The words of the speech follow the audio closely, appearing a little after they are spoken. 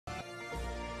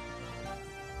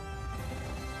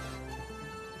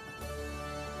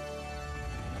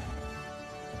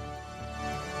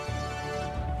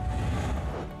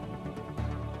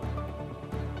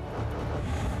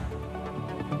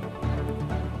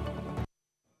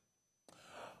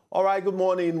All right, good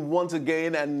morning once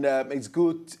again, and it's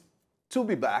good to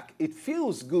be back. It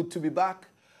feels good to be back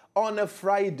on a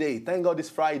Friday. Thank God it's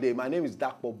Friday. My name is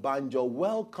Dakpo Banjo.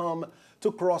 Welcome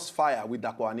to Crossfire with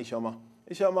Dakpo and Ishama.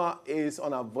 Ishama is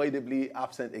unavoidably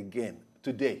absent again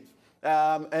today.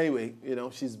 Anyway, you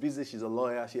know, she's busy. She's a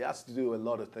lawyer. She has to do a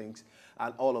lot of things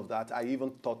and all of that. I even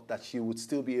thought that she would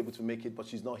still be able to make it, but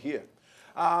she's not here.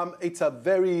 It's a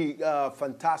very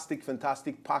fantastic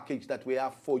package that we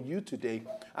have for you today.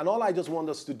 And all I just want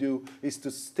us to do is to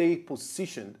stay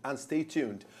positioned and stay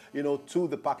tuned, you know, to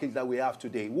the package that we have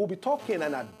today. We'll be talking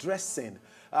and addressing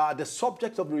the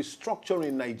subject of restructuring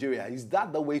in Nigeria. Is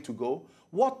that the way to go?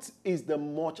 What is the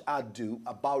much ado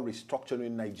about restructuring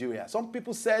in Nigeria? Some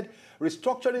people said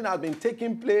restructuring has been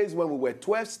taking place when we were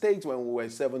 12 states, when we were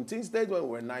 17 states, when we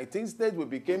were 19 states, we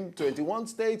became 21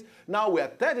 states. Now we are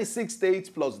 36 states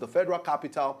plus the federal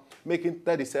capital, making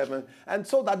 37. And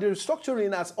so that the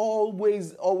restructuring has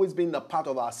always been a part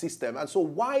of our system. And so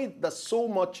why there's so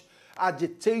much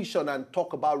agitation and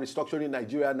talk about restructuring in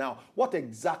Nigeria now? What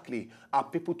exactly are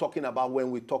people talking about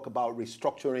when we talk about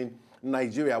restructuring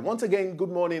Nigeria? Once again, good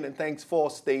morning and thanks for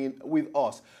staying with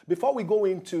us. Before we go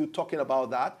into talking about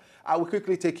that, I will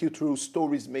quickly take you through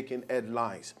stories making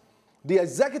headlines. The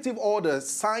executive order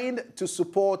signed to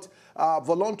support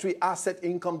voluntary asset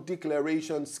income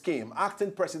declaration scheme.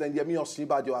 Acting President Yemi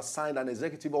Osinbajo has signed an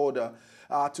executive order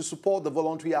to support the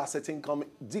voluntary asset income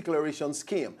declaration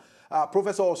scheme.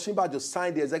 Professor Osinbajo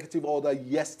signed the executive order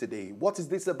yesterday. What is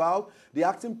this about? The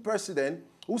acting president,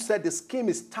 who said the scheme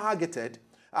is targeted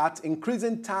at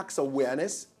increasing tax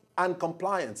awareness and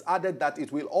compliance, added that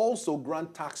it will also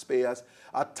grant taxpayers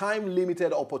a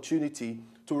time-limited opportunity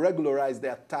to regularize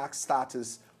their tax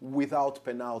status without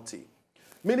penalty.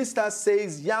 Minister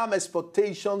says yam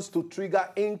exportations to trigger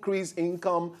increased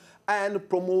income and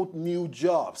promote new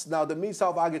jobs. Now, the Minister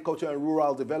of Agriculture and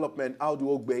Rural Development,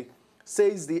 Audu Ogbe,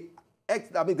 says the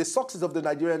success of the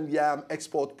Nigerian yam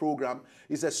export program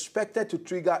is expected to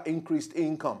trigger increased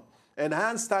income,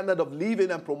 enhance standard of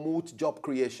living, and promote job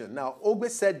creation. Now, Ogbe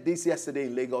said this yesterday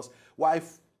in Lagos while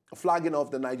flagging off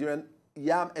the Nigerian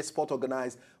yam export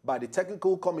organized by the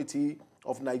Technical Committee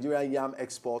of Nigerian Yam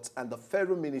Exports and the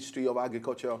Federal Ministry of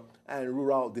Agriculture and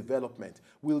Rural Development.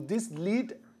 Will this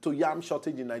lead to yam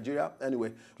shortage in Nigeria?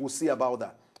 Anyway, we'll see about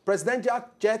that. Presidential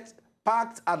jet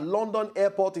parked at London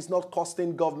airport is not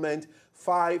costing government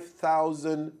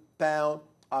 £5,000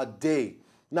 a day.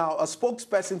 Now, a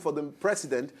spokesperson for the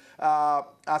president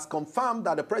has confirmed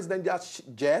that the presidential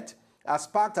jet has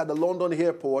parked at the London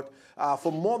airport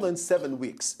for more than 7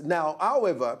 weeks. Now,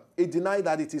 however, it denied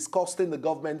that it is costing the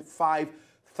government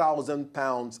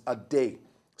 £5,000 a day.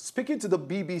 Speaking to the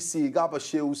BBC, Garba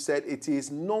Shehu said it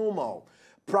is normal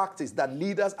practice that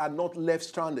leaders are not left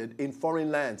stranded in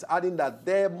foreign lands, adding that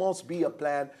there must be a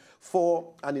plan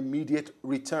for an immediate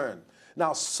return.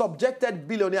 Now, subjected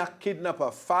billionaire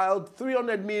kidnapper filed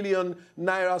 300 million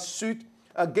naira suit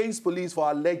against police for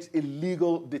alleged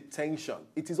illegal detention.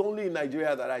 It is only in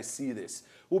Nigeria that I see this.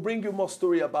 We'll bring you more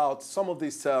story about some of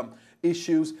these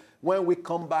issues when we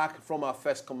come back from our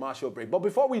first commercial break. But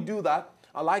before we do that,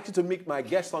 I'd like you to meet my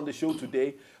guest on the show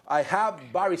today. I have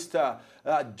Barrister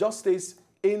Justice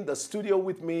in the studio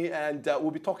with me, and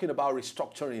we'll be talking about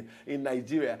restructuring in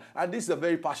Nigeria. And this is a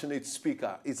very passionate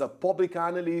speaker. He's a public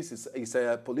analyst, he's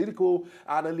a political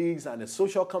analyst, and a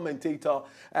social commentator,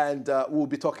 and we'll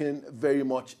be talking very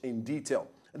much in detail.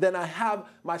 Then I have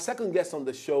my second guest on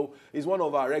the show. Is one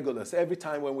of our regulars. Every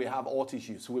time when we have hot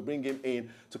issues, we bring him in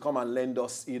to come and lend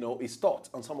us, you know, his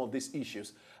thoughts on some of these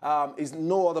issues. He's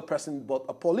no other person but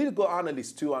a political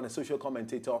analyst too and a social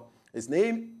commentator. His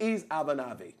name is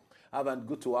Avan. Avan,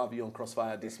 good to have you on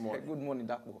Crossfire this morning. Good morning,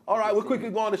 Dakpo. All right, we'll quickly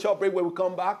go on a short break. When we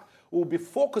come back, we'll be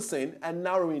focusing and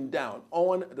narrowing down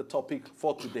on the topic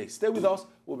for today. Stay with us.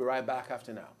 We'll be right back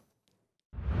after now.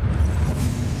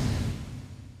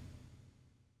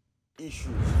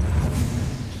 Issues.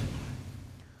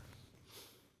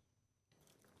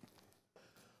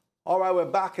 All right, we're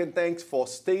back, and thanks for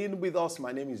staying with us.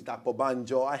 My name is Dakpo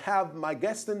Banjo. I have my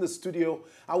guest in the studio.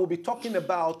 I will be talking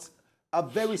about a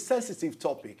very sensitive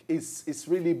topic. It's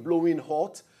really blowing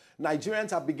hot.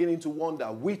 Nigerians are beginning to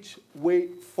wonder which way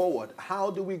forward.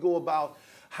 How do we go about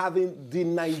having the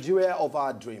Nigeria of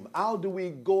our dream? How do we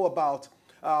go about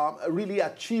really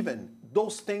achieving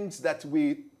those things that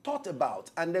we thought about,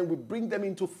 and then we bring them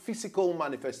into physical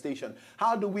manifestation?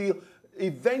 How do we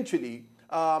eventually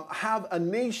have a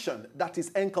nation that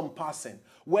is encompassing,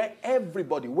 where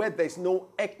everybody, where there's no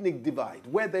ethnic divide,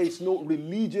 where there is no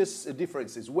religious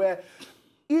differences, where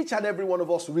each and every one of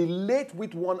us relate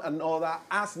with one another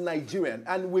as Nigerian,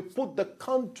 and we put the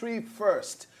country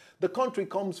first. The country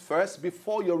comes first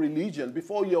before your religion,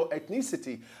 before your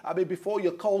ethnicity, I mean, before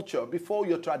your culture, before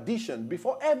your tradition,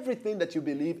 before everything that you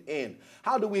believe in.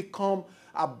 How do we come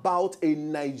about a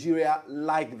Nigeria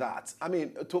like that? I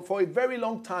mean, for a very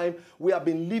long time, we have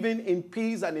been living in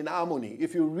peace and in harmony.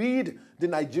 If you read the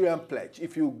Nigerian pledge,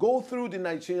 if you go through the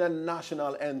Nigerian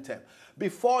national anthem,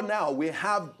 before now, we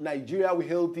have Nigeria, we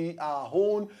hail thee, our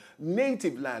own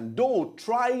native land. Though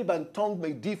tribe and tongue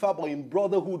may differ, but in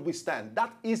brotherhood we stand.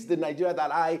 That is the Nigeria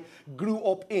that I grew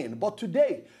up in. But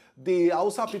today, the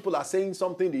Hausa people are saying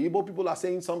something, the Igbo people are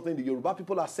saying something, the Yoruba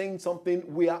people are saying something.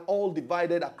 We are all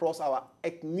divided across our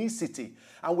ethnicity.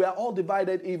 And we are all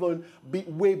divided even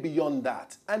way beyond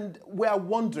that. And we are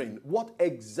wondering what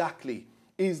exactly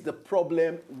is the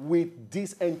problem with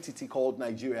this entity called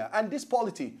Nigeria. And this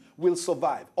polity will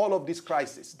survive all of this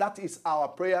crisis. That is our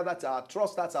prayer, that's our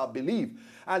trust, that's our belief.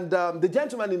 And the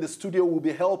gentleman in the studio will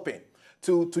be helping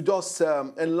to just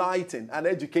enlighten and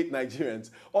educate Nigerians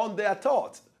on their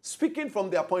thoughts, speaking from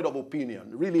their point of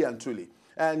opinion, really and truly.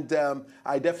 And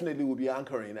I definitely will be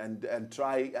anchoring and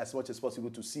try as much as possible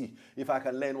to see if I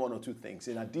can learn one or two things,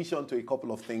 in addition to a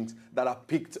couple of things that are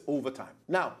picked over time.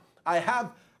 Now, I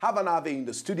have an Ave in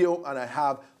the studio, and I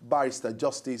have Barrister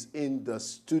Justice in the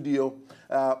studio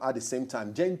at the same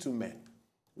time. Gentlemen,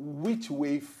 which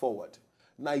way forward?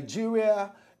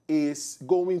 Nigeria is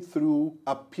going through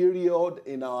a period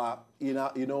in our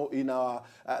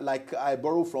like I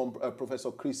borrow from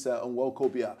Professor Chris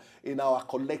Nwokobia, in our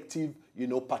collective,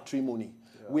 patrimony.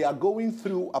 Yeah. We are going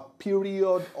through a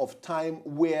period of time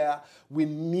where we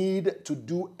need to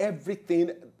do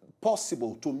everything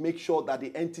possible to make sure that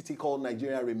the entity called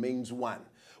Nigeria remains one.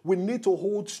 We need to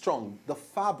hold strong the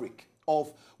fabric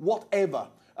of whatever,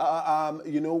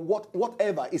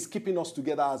 whatever is keeping us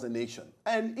together as a nation.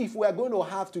 And if we are going to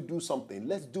have to do something,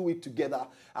 let's do it together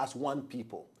as one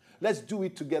people. Let's do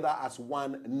it together as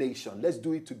one nation. Let's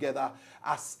do it together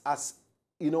as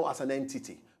an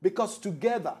entity. Because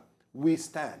together we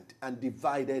stand and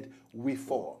divided we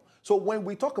fall. So when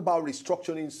we talk about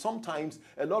restructuring, sometimes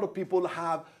a lot of people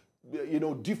have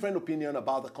different opinion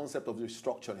about the concept of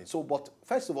restructuring. So, but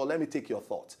first of all, let me take your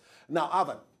thoughts. Now,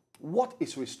 Avan, what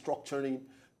is restructuring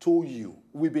to you?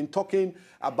 We've been talking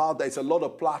about, there's a lot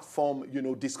of platform,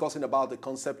 discussing about the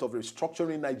concept of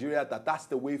restructuring Nigeria, that's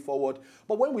the way forward.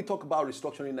 But when we talk about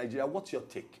restructuring Nigeria, what's your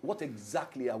take? What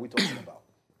exactly are we talking about?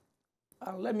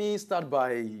 Let me start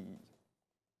by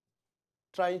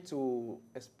trying to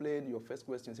explain your first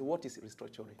question. So what is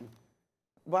restructuring?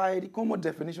 By the common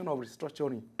definition of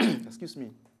restructuring, excuse me,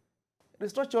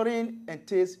 restructuring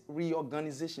entails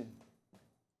reorganization.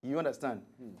 You understand?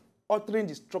 Altering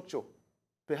the structure,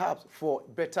 perhaps for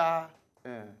better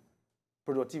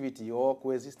productivity or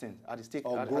coexistence as the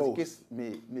case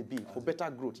may be, for better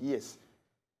growth, yes.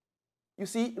 You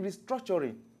see,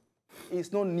 restructuring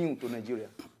is not new to Nigeria.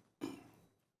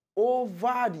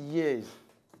 Over the years,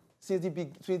 since the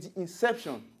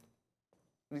inception,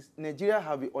 Nigeria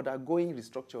have been undergoing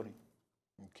restructuring.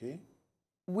 Okay.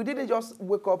 We didn't just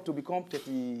wake up to become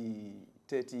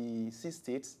 36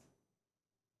 states.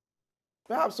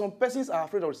 Perhaps some persons are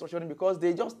afraid of restructuring because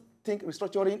they just think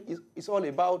restructuring is all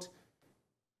about,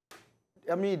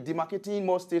 demarcating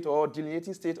more states or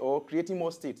delineating states or creating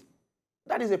more states.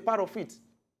 That is a part of it.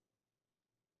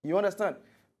 You understand?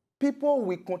 People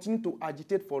will continue to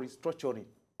agitate for restructuring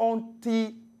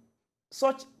until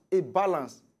such a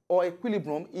balance or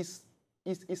equilibrium is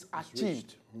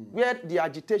achieved, where the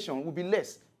agitation will be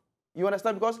less. You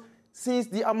understand? Because since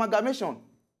the amalgamation,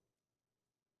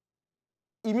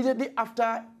 immediately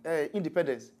after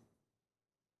independence,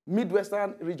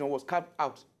 Midwestern region was carved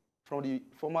out from the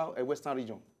former Western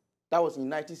region. That was in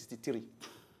 1963.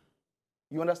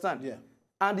 You understand? Yeah.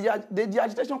 And the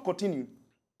agitation continued.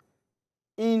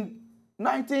 In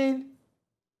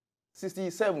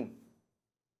 1967,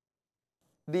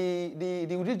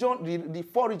 the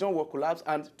four regions were collapsed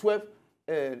and 12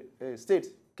 states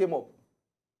came up.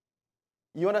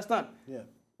 You understand? Yeah.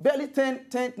 Barely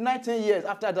 19 years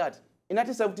after that, in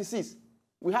 1976,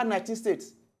 we had 19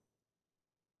 states.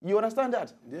 You understand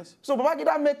that? Yes. So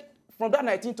Babangida made from that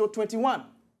 19 to 21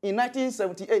 in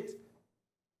 1978.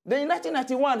 Then in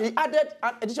 1991, he added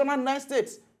an additional 9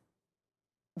 states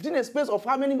within a space of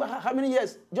how many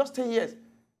years? Just 10 years.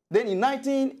 Then in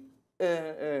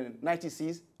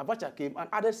 1996, Abacha came and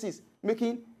added 6,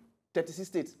 making 36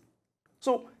 states.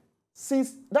 So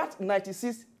since that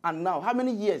 96 and now, how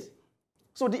many years?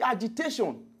 So the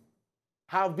agitation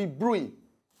have been brewing.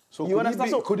 So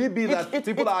could it be that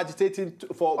people are agitating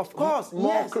for of course,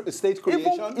 more state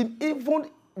creation? Even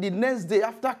the next day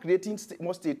after creating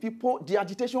more state, the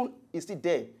agitation is still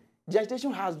there. the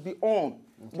agitation has been on.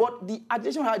 Okay. But the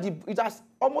agitation it has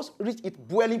almost reached its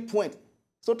boiling point,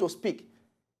 so to speak.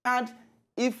 And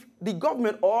if the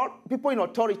government or people in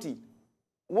authority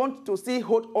want to still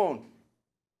hold on,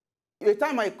 a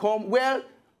time might come where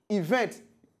events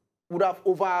would have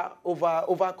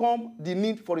overcome the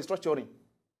need for restructuring.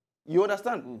 You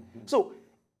understand? Mm-hmm. So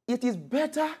it is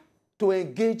better to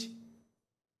engage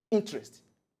interest,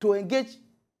 to engage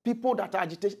people that are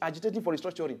agitating for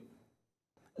restructuring.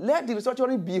 Let the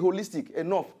restructuring be holistic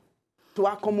enough to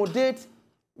accommodate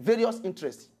various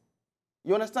interests.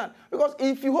 You understand? Because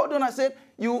if you hold on and say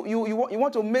you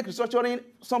want to make restructuring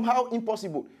somehow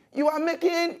impossible, you are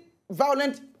making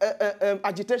violent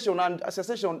agitation and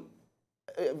secession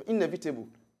inevitable.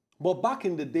 But back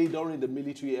in the day, during the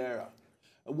military era,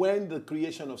 when the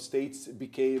creation of states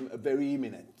became very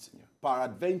imminent,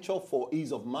 peradventure for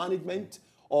ease of management,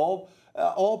 or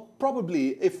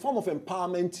probably a form of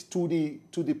empowerment to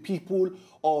the people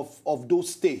of those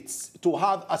states, to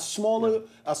have a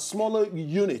smaller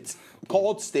unit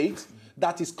called state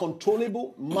that is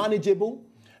controllable, manageable,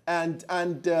 and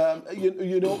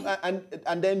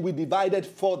then we divided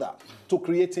further to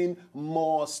creating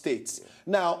more states.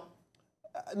 Now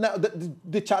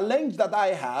the challenge that I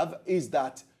have is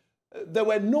that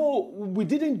we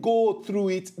didn't go through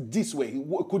it this way.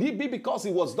 Could it be because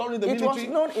it was done in the military? It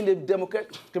was not in the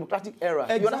democratic era.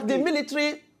 Exactly. The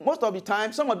military, most of the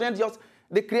time, some of them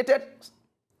they created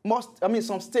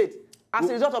some states as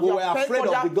a result of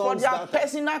for their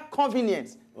personal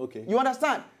convenience. Okay. You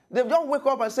understand? They don't wake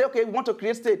up and say, okay, we want to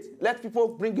create states. Let people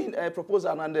bring in a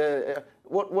proposal and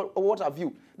what have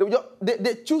you.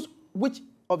 They choose which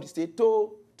of the state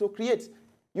to create.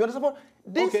 You understand?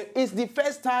 This is the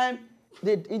first time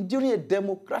during a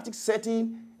democratic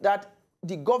setting that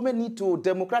the government need to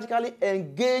democratically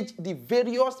engage the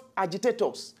various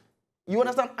agitators. You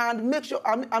understand? And make sure,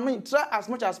 try as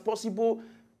much as possible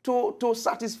to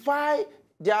satisfy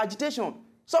their agitation.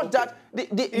 So that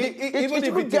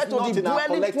it will get to the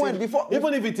dwelling point before.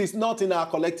 Even if it is not in our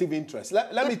collective interest.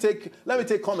 Let me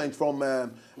take comment from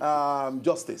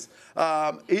Justice.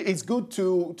 It's good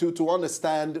to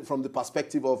understand from the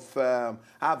perspective of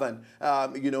Havan.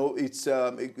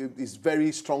 It's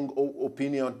very strong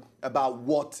opinion about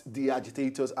what the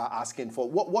agitators are asking for.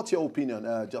 What's your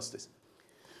opinion, Justice?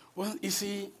 Well, you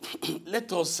see,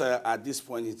 let us at this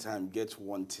point in time get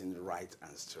one thing right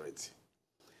and straight.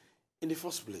 In the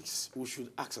first place, we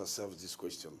should ask ourselves this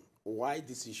question. Why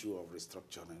this issue of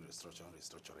restructuring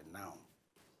now?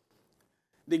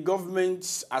 The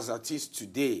government as it is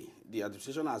today, the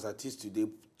administration as it is today,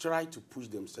 try to push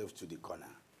themselves to the corner.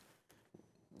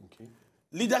 Okay.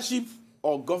 Leadership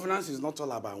or governance is not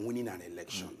all about winning an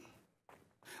election.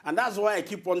 And that's why I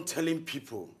keep on telling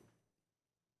people,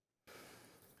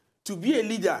 to be a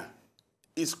leader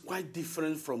is quite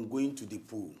different from going to the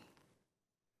pool.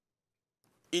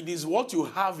 It is what you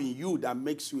have in you that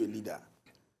makes you a leader,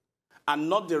 and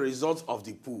not the results of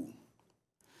the pool.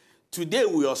 Today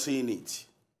we are seeing it.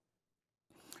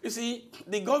 You see,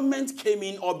 the government came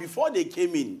in, or before they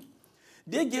came in,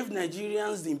 they gave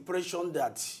Nigerians the impression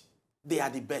that they are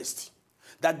the best.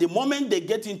 That the moment they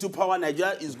get into power,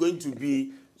 Nigeria is going to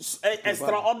be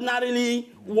extraordinarily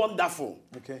wonderful.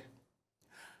 Okay.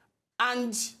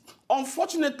 And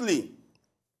unfortunately,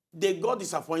 they got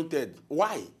disappointed.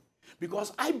 Why?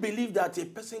 Because I believe that a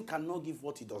person cannot give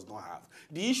what he does not have.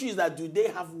 The issue is that do they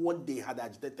have what they had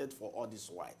agitated for all this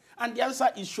while? And the answer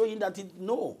is showing that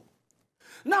no.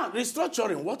 Now,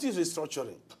 restructuring. What is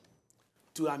restructuring?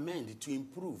 To amend, to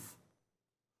improve,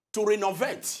 to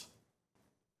renovate.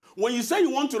 When you say you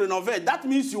want to renovate, that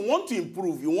means you want to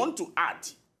improve, you want to add.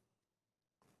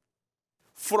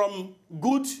 From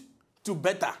good to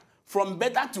better, from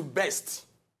better to best.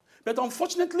 But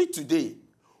unfortunately today,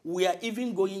 we are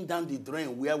even going down the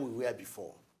drain where we were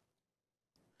before.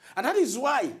 And that is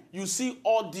why you see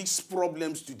all these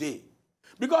problems today.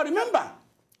 Because remember,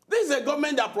 this is a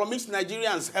government that promised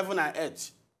Nigerians heaven and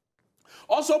earth.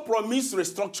 Also promised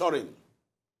restructuring.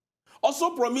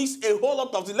 Also promised a whole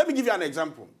lot of things. Let me give you an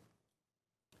example.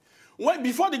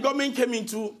 Before the government came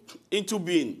into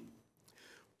being,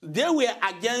 they were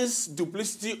against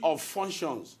duplicity of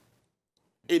functions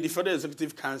in the Federal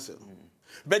Executive Council.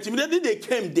 But immediately they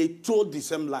came, they told the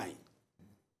same line.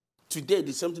 Today,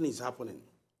 the same thing is happening.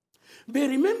 But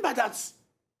remember that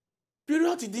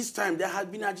period to this time, there had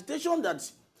been agitation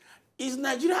that is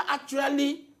Nigeria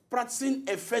actually practicing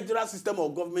a federal system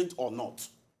of government or not?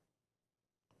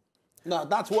 Now,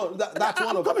 that's one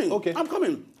of coming. Okay. I'm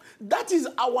coming. That is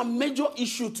our major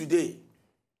issue today.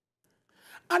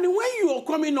 And when you are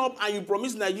coming up and you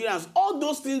promise Nigerians all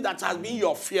those things that has been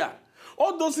your fear,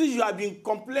 All those things you have been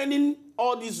complaining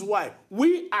all this while,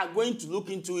 we are going to look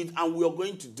into it and we are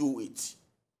going to do it.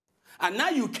 And now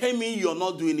you came in, you're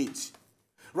not doing it.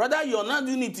 Rather, you're not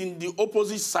doing it in the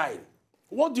opposite side.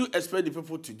 What do you expect the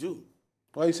people to do?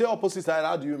 When you say opposite side,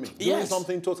 how do you mean? Yes. Doing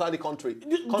something totally contrary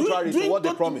to what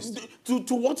they promised.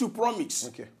 To what you promised.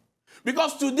 Okay.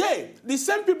 Because today, the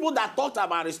same people that talked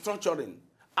about restructuring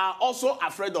are also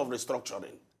afraid of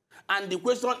restructuring. And the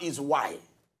question is why?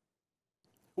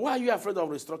 Why are you afraid of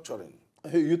restructuring?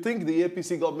 You think the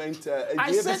APC government, the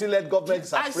APC-led government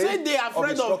is afraid I said they are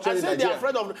afraid of. I said they are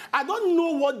afraid of. I don't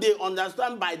know what they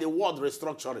understand by the word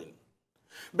restructuring.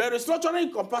 But restructuring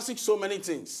encompasses so many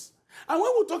things. And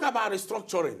when we talk about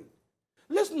restructuring,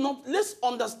 let's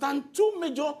understand two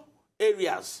major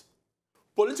areas: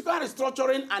 political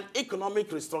restructuring and economic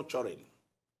restructuring.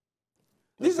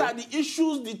 These are the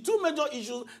issues, the two major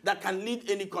issues that can lead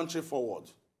any country forward.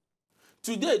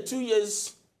 Today, 2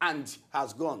 years and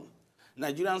has gone.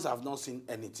 Nigerians have not seen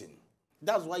anything.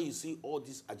 That's why you see all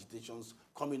these agitations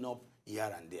coming up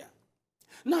here and there.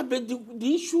 Now, but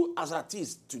the issue as it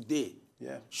is today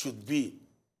should be,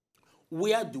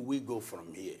 where do we go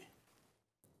from here?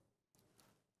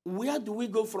 Where do we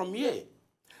go from here?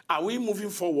 Are we moving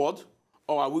forward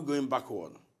or are we going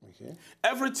backward? Okay.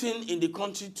 Everything in the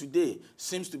country today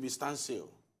seems to be standstill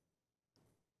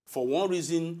for one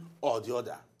reason or the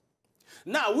other.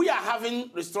 Now, we are having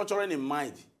restructuring in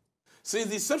mind. Since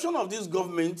the inception of this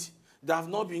government, there have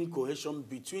not been cohesion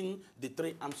between the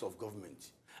three arms of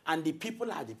government. And the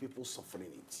people are the people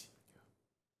suffering it.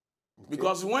 Okay.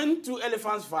 Because when two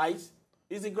elephants fight,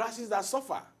 it's the grasses that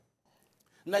suffer.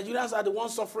 Nigerians are the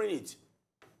ones suffering it.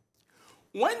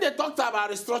 When they talked about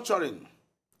restructuring,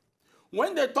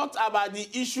 when they talked about the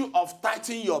issue of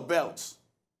tightening your belt,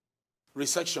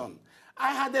 resection,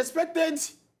 I had expected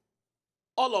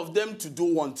all of them to do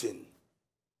one thing: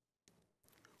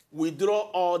 withdraw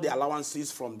all the allowances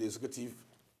from the executive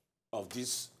of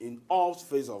this in all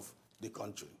phases of the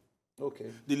country.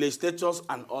 Okay. The legislatures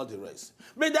and all the rest.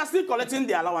 But they're still collecting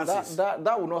the allowances.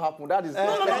 That will not happen. That is... I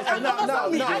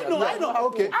know.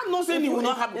 Okay. I'm not saying it will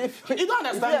not happen. You don't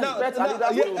understand.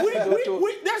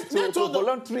 They told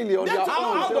voluntarily on their own.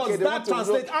 How does that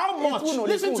translate? How much?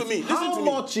 Listen to me. How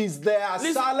much is their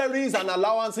salaries and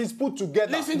allowances put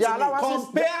together? Listen to me.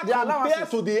 Compared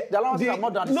to the allowances are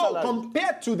more than the salary.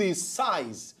 Compared to the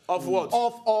size of what?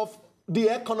 Of the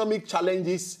economic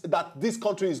challenges that this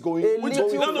country is going through. No.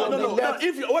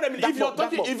 If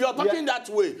you're talking that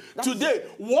way, today,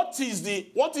 what is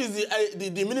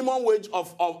the minimum wage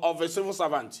of a civil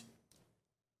servant?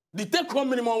 The take-home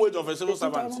minimum wage of a civil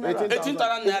servant, 18,000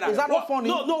 naira. Is that not funny?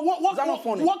 No.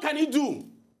 What can he do?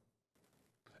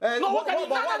 What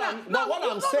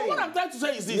I'm trying to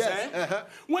say is this. Yes.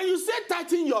 When you say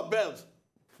tighten your belt,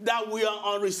 that we are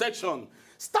on recession,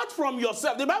 start from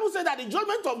yourself. The Bible says that the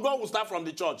judgment of God will start from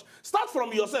the church. Start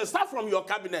from yourself. Start from your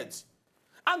cabinet.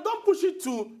 And don't push it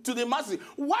to the masses.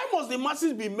 Why must the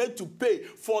masses be made to pay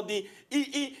for the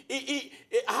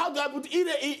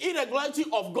irregularity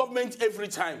of government every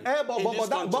time?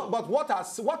 But what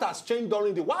has changed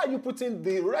during the... Why are you putting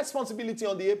the responsibility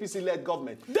on the APC-led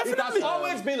government? Definitely. It has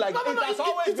always been like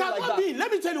that.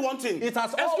 Let me tell you one thing. It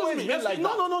has always been like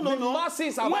that. No. The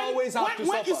masses have always had to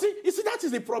suffer. You see, that is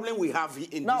the problem we have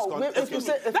in this country.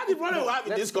 That's the problem we have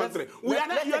in this country. You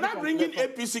are not bringing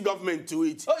APC government to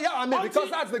it. Oh, yeah, I mean, because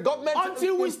that's the government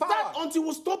until we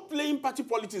stop playing party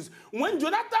politics. When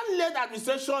Jonathan-led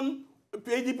administration,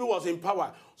 PDP was in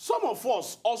power, some of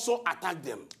us also attacked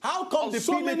them. How come the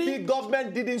PDP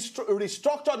government didn't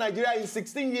restructure Nigeria in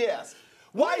 16 years?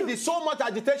 Why is there so much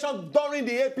agitation during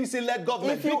the APC-led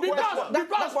government?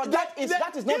 Because that is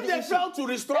not the issue. If they fail to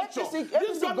restructure,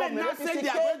 this government now said they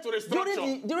are going to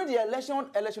restructure. During the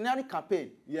electionary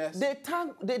campaign, yes, they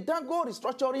go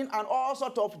restructuring and all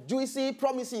sorts of juicy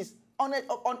promises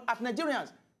at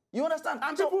Nigerians. You understand?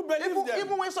 And so people believe them.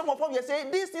 Even when some of them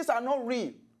say these things are not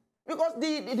real, because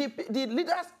the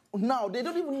leaders now, they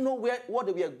don't even know what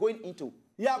they were going into.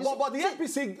 Yeah, but the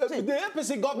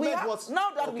APC government was... Now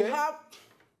that we have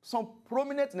some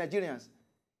prominent Nigerians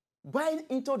buying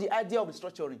into the idea of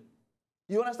restructuring,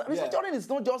 you understand? Restructuring is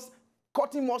not just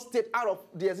cutting more state out of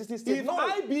the existing state. If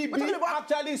IBB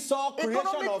actually saw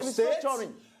creation of states...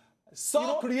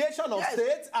 creation of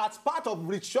states as part of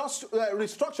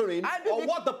restructuring or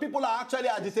what the people are actually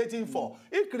agitating for.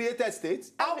 It created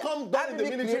states. How come during the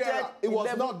military era it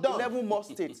was not done? 11 more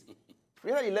states.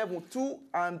 11, 2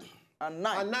 and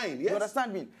 9. And 9, yes. You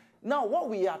understand me? Now, what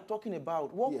we are talking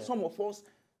about, some of us,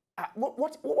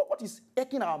 what is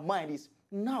aching our mind is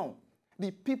now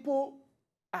the people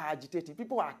are agitating.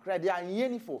 People are crying. They are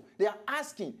yearning for. They are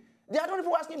asking. They are not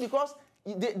even asking because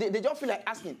they just feel like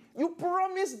asking. You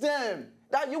promised them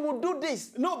that you would do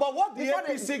this. No, but what the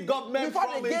APC government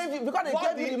promised... Because they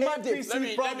gave you the mandate.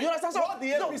 What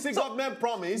the APC government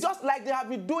promised... Just like they have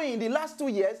been doing in the last 2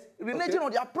 years, reneging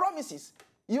on their promises.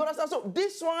 You understand? So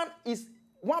this one is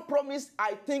one promise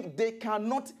I think they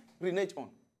cannot renege on.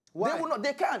 Why? They will not.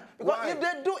 They can't. Because if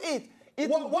they do it...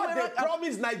 What they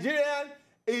promised Nigerian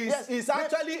is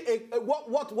actually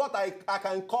what I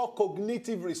can call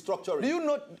cognitive restructuring. Do you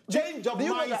know change of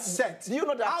mindset? Do you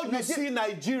know that how you see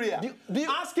Nigeria?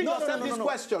 Asking yourself this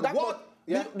question.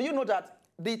 Do you know that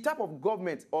the type of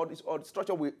government or the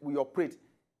structure we operate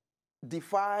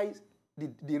defies the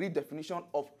redefinition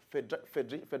of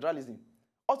federalism?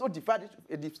 Also defies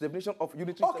the definition of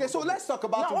unitary. Okay, so let's talk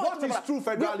about what is true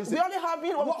federalism. We only have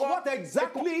what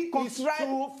exactly is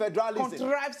true federalism?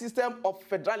 Contrived system of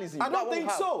federalism. I don't think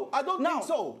so. I don't think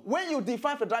so. When you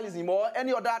define federalism or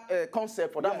any other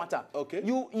concept for that matter,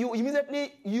 you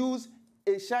immediately use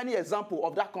a shiny example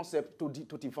of that concept to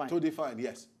define. To define,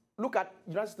 yes. Look at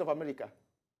the United States of America.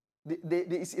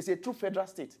 It's a true federal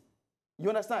state. You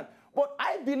understand? But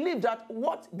I believe that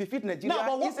what befits Nigeria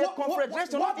is a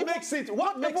confederation.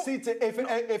 What makes it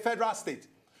a federal state?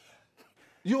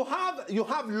 You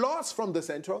have laws from the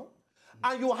central,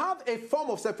 and you have a form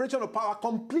of separation of power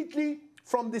completely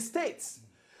from the states.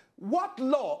 What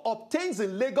law obtains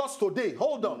in Lagos today?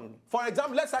 Hold on. For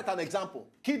example, let's cite an example.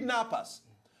 Kidnappers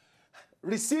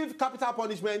receive capital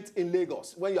punishment in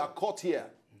Lagos when you are caught here.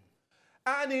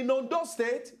 And in Ondo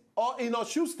State, or in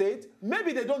Osun State,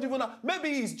 maybe they don't even know. Maybe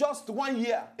it's just 1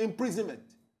 year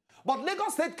imprisonment. But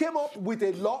Lagos State came up with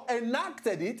a law,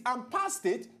 enacted it, and passed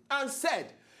it, and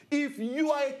said, if you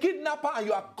are a kidnapper and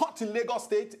you are caught in Lagos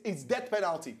State, it's death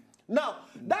penalty. Now,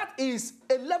 that is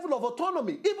a level of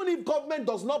autonomy. Even if government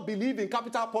does not believe in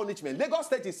capital punishment, Lagos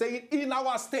State is saying, in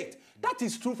our state, that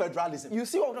is true federalism. You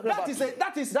see what I'm talking about?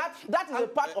 That is a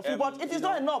part of it, but it is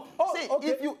not enough. See,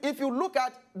 if you look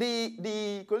at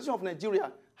the constitution of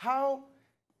Nigeria, how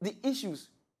the issues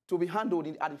to be handled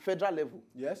at the federal level.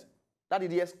 Yes. That is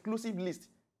the exclusive list,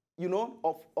 you know,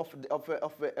 of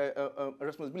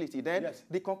responsibility. Then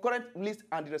the concurrent list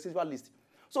and the residual list.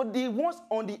 So the ones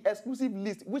on the exclusive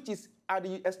list, which is at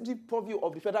the exclusive purview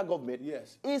of the federal government,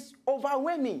 is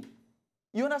overwhelming.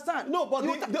 You understand? No, but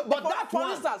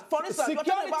for instance,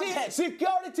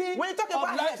 security when you talk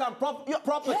about lives and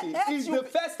property is the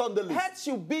first on the list.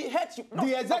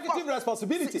 The executive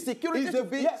responsibility.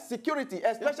 Security,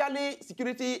 especially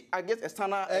security against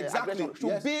external aggression,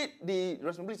 should be the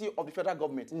responsibility of the federal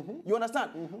government. You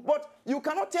understand? But you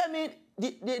cannot tell me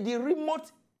the remote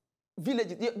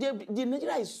villages. The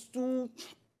Nigeria is too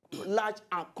large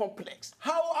and complex.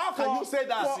 How can you say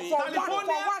that?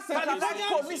 California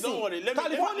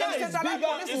is bigger.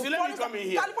 Let me come in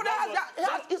here. California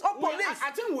has its own police.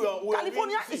 I think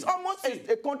California is almost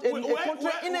a country in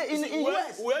the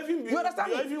US. You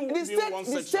understand?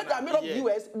 The state that made up the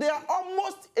US, they are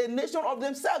almost a nation of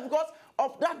themselves because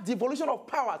of that devolution of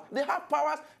powers. They have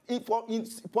powers in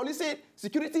policy,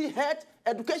 security, health,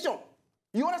 education.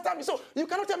 You understand me? So you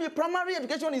cannot tell me primary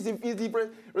education is the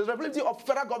responsibility of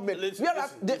federal government.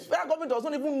 Whereas the federal government does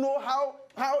not even know how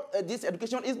this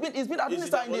education is being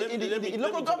administered in the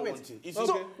local government.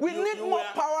 So we need more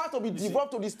power to be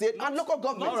devolved to the state and local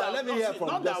government. Let me hear from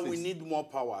Not that we need more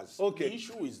powers. Okay. The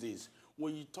issue is this.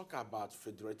 When you talk about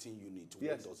federating unit,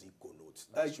 what does it connote?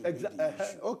 That should be the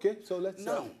issue. Okay, so let's...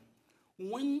 Now,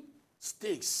 when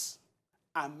states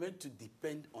are meant to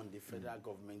depend on the federal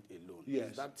government alone.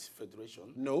 Is that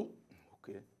federation? No.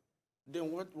 Okay.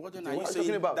 Then what then are you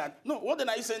saying about that? No, what then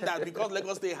are you saying that because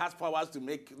Lagos State has powers to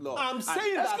make law? I'm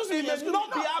saying that it may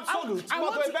not be absolute,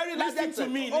 but a very large extent. To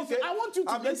me. Okay. I want you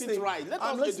to get it right. Let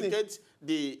us educate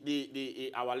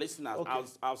our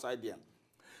listeners outside there.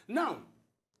 Now,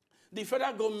 the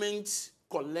federal government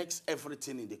collects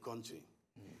everything in the country,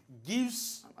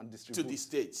 gives to the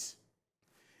states,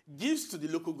 gives to the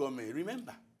local government.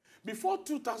 Remember, before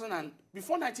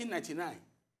 1999,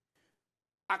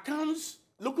 accounts,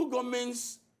 local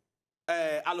governments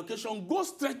allocation goes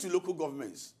straight to local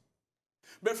governments.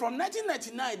 But from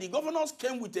 1999, the governors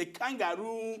came with a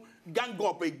kangaroo gang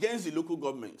up against the local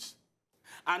governments.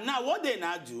 And now what they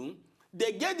now do,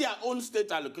 they get their own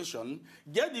state allocation,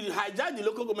 hijack the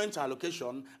local government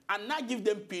allocation, and now give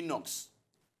them peanuts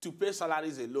to pay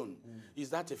salaries alone. Is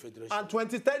that a federation? And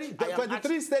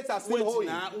 23 states are still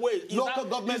holding local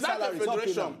government salaries. Is that a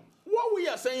federation? What we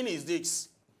are saying is this.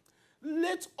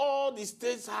 Let all the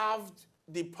states have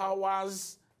the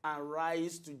powers and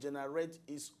rise to generate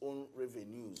its own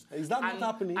revenues. Is that not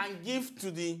happening? And give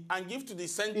to the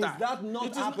center. Is that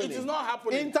not happening? It is not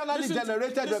happening. Internally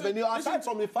generated revenue, aside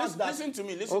from the fact that... Listen to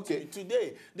me.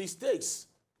 Today, the states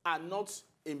are not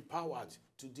empowered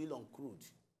to deal on crude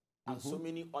and so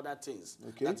many other things.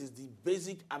 That is the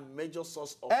basic and major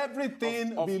source of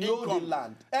everything of below income. The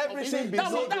land. Everything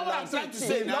below the land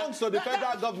belongs to the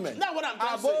federal government. That's what I'm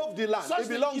trying to say. Above the land, it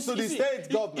belongs to the state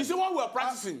government. You see what we're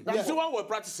practicing? Yes. You see what we're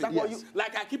practicing? Yes.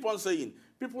 Like I keep on saying,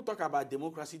 people talk about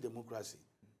democracy.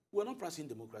 We're not practicing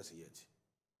democracy yet.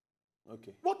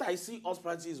 Okay. What I see us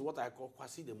practice is what I call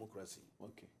quasi-democracy.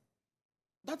 Okay.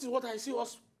 That is what I see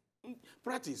us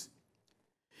practice.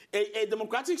 A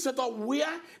democratic setup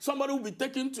where somebody will be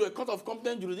taken to a court of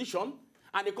competent jurisdiction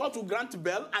and the court will grant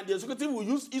bail and the executive will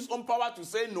use its own power to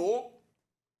say no.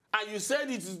 And you said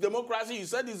it is democracy, you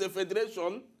said it's a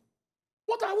federation.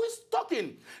 What are we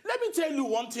talking? Let me tell you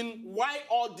one thing, why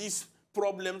all these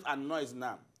problems and noise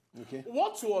now. Okay.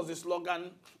 What was the slogan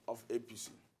of APC?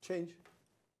 Change.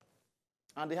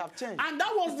 And they have changed. And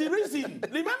that was the reason.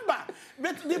 Remember,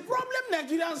 but the problem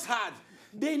Nigerians had,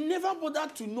 they never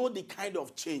bothered to know the kind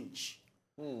of change.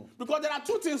 Because there are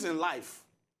two things in life,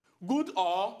 good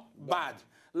or bad,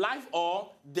 life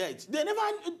or death. They never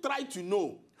tried to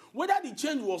know whether the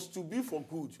change was to be for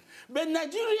good. But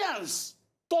Nigerians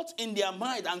thought in their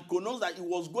mind and pronounced that it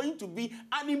was going to be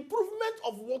an improvement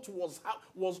of what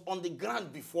was on the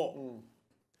ground before.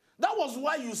 That was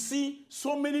why you see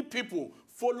so many people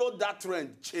follow that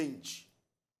trend, change.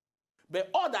 But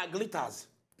all that glitters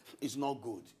is not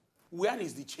good. Where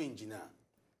is the change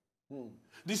now?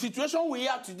 The situation we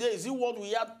have today, is it what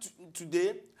we have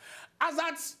today? As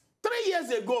at 3 years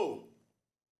ago,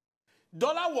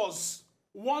 dollar was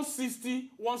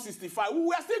 160, 165. We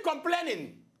were still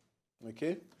complaining.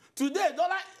 Okay. Today,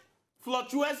 dollar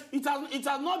fluctuates. It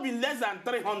has not been less than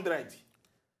 300.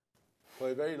 For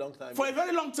a very long time. For a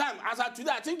very long time. As at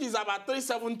today, I think it's about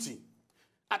 370.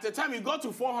 At the time, it got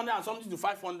to 400 and something to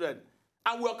 500.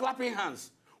 And we were clapping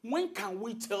hands. When can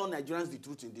we tell Nigerians the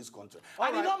truth in this country?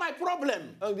 And you know my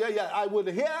problem. Yeah, I will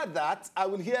hear that. I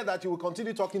will hear that. You will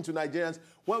continue talking to Nigerians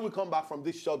when we come back from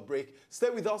this short break. Stay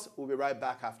with us. We'll be right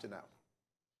back after now.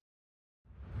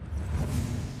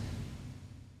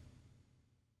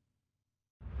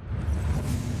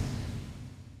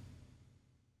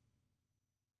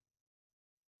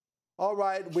 All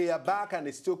right, we are back, and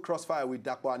it's still Crossfire with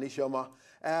Dakwa and Ishoma.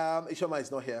 Ishoma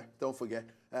is not here, don't forget,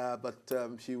 but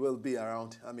she will be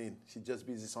around. I mean, she's just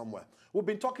busy somewhere. We've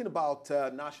been talking about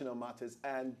national matters,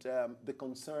 and the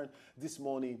concern this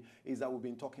morning is that we've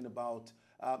been talking about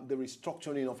the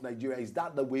restructuring of Nigeria. Is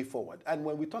that the way forward? And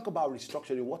when we talk about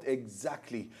restructuring, what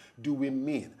exactly do we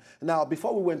mean? Now,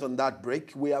 before we went on that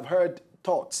break, we have heard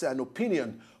thoughts and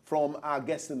opinion from our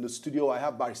guests in the studio. I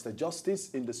have Barrister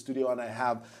Justice in the studio, and I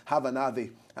have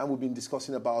Havanade, and we've been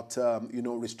discussing about,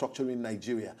 restructuring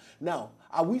Nigeria. Now,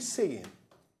 are we saying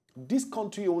this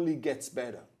country only gets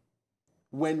better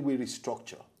when we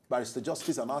restructure? Barrister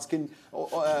Justice, I'm asking,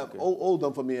 hold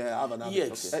on for me, Havanade.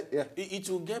 Yes, okay. Yeah. It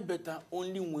will get better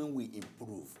only when we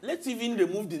improve. Let's even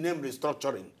remove the name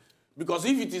restructuring, because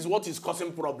if it is what is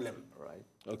causing problem, Right.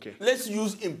 Okay. let's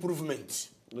use improvement.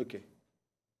 Okay.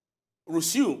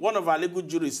 Rousseau, one of our legal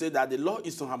jurists, said that the law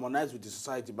is to harmonize with the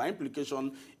society. By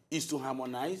implication, is to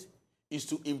harmonize, is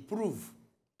to improve,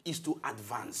 is to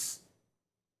advance.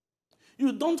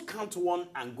 You don't count one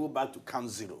and go back to count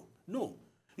zero. No.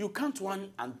 You count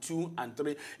 1 and 2 and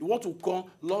 3, what we call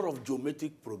law of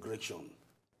geometric progression.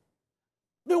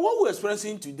 But what we're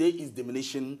experiencing today is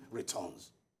diminishing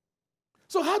returns.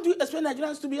 So how do you expect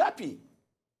Nigerians to be happy?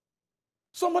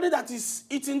 Somebody that is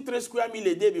eating 3 square meals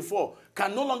a day before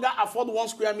can no longer afford 1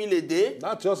 square meal a day.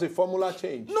 Not just a formula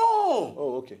change. No.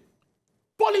 Oh, okay.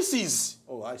 Policies.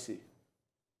 Oh, I see.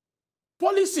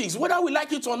 Policies, whether we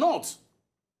like it or not.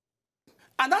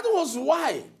 And that was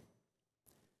why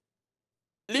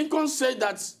Lincoln said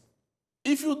that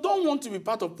if you don't want to be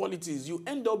part of politics, you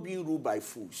end up being ruled by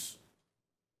fools.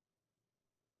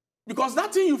 Because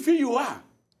that thing you feel you are.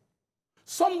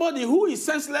 Somebody who is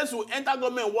senseless will enter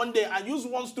government one day and use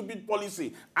one stupid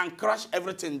policy and crash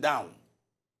everything down.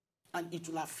 And it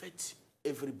will affect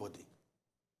everybody.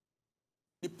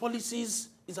 The policies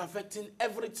is affecting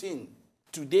everything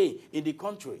today in the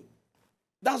country.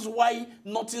 That's why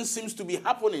nothing seems to be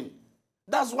happening.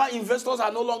 That's why investors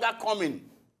are no longer coming.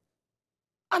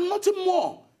 And nothing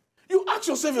more. You ask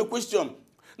yourself a question.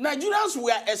 Nigerians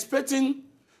were expecting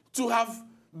to have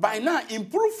by now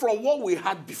improved from what we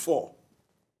had before.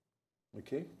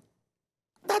 Okay.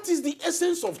 That is the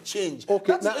essence of change.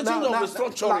 Okay. That's the essence of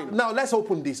restructuring. Now, let's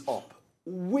open this up.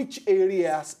 which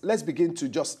areas, let's begin to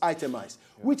just itemize,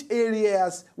 which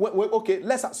areas, okay,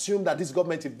 let's assume that this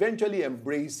government eventually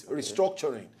embraced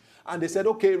restructuring. And they said,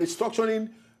 okay, restructuring,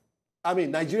 I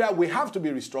mean, Nigeria, we have to be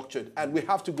restructured, and we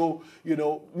have to go, you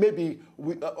know, maybe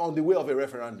on the way of a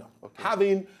referendum,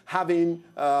 having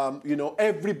you know,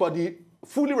 everybody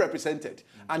fully represented,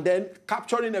 and then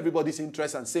capturing everybody's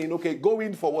interest and saying, okay,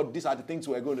 going forward, these are the things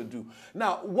we're going to do.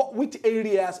 Now, which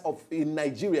areas in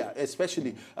Nigeria,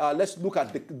 especially, let's look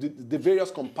at the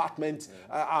various compartments,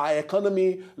 our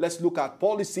economy, let's look at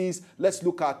policies, let's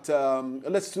look at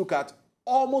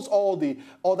almost all the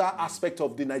other aspects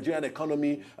of the Nigerian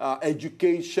economy,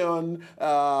 education,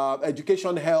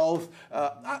 health,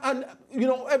 and you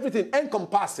know, everything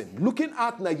encompassing. Looking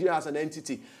at Nigeria as an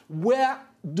entity, where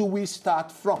do we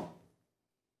start from?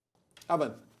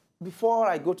 Avan. Before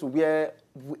I go to where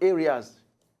areas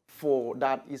for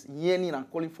that is yearning and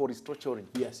calling for restructuring,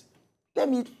 yes, let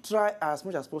me try as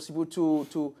much as possible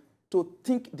to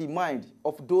think the mind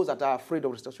of those that are afraid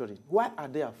of restructuring. Why are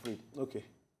they afraid? Okay.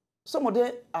 Some of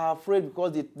them are afraid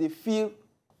because they feel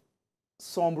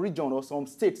some region or some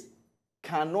states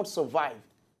cannot survive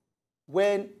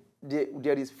when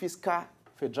there is fiscal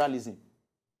federalism.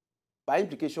 By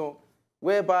implication,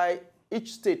 whereby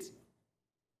each state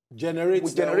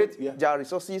generates their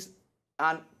resources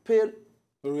and pay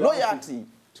loyalty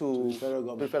to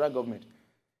the federal government.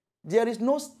 There is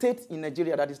no state in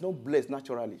Nigeria that is not blessed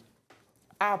naturally.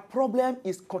 Our problem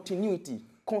is continuity,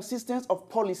 consistency of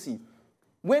policy.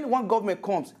 When one government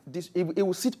comes, it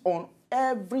will sit on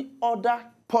every other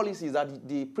policies that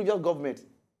the previous government,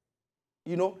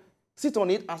 you know, sit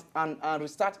on it and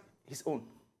restart his own.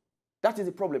 That is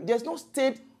the problem. There's no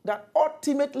state that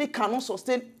ultimately cannot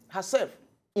sustain herself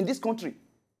in this country.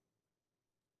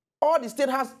 All the state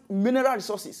has mineral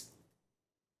resources.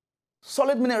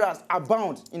 Solid minerals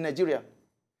abound in Nigeria.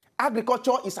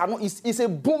 Agriculture is a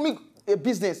booming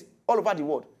business all over the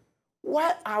world.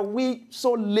 Why are we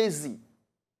so lazy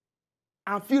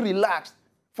and feel relaxed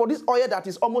for this oil that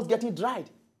is almost getting dried?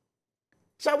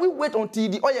 Shall we wait until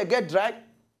the oil gets dried?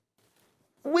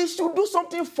 We should do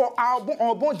something for our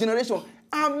born generation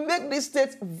and make these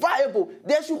states viable.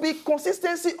 There should be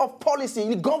consistency of policy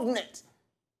in government.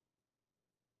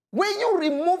 When you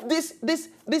remove this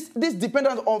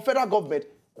dependence on federal government,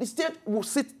 the state will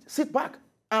sit back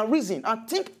and reason and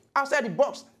think outside the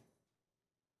box.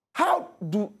 How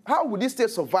will this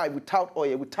state survive without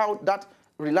oil, without that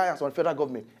reliance on federal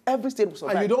government? Every state will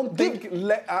survive. And you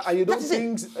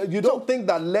don't think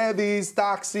that levies,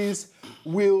 taxes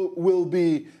will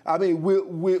be, I mean,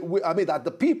 that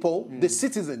the people, the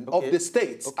citizens of the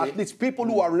states, at least people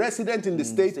who are resident in the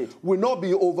state, will not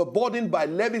be overburdened by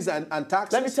levies and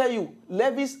taxes? Let me tell you,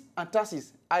 levies and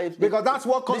taxes, because that's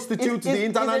what constitutes the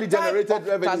internally generated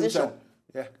revenue.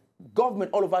 Yeah.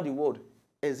 Government all over the world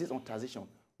exists on taxation.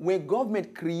 When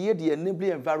government create the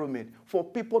enabling environment for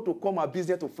people to come and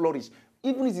business to flourish,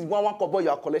 even if it's one kobo you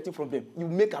are collecting from them, you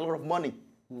make a lot of money.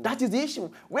 That is the issue.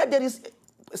 Where there is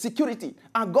security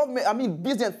and government, I mean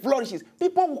business flourishes,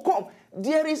 people will come.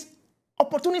 There is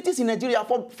opportunities in Nigeria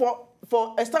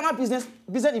for external business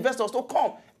investors to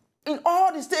come in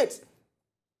all the states.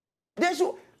 They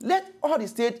should let all the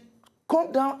states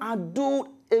come down and do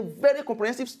a very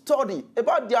comprehensive study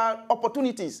about their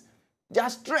opportunities, their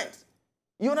strengths.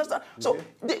 You understand? So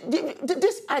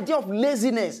this idea of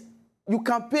laziness, you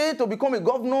can pay to become a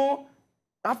governor.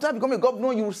 After becoming a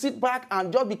governor, you will sit back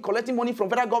and just be collecting money from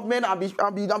federal government and be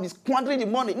squandering the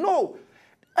money. No.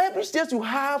 Every state you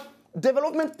have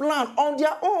development plan on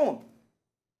their own.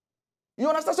 You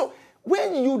understand? So I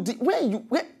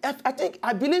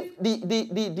believe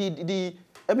the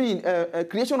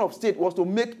creation of state was to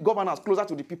make governance closer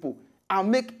to the people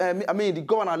and make the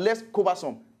governor less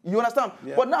cumbersome. You understand?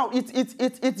 Yeah. But now it's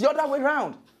the other way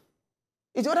around.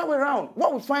 It's the other way around.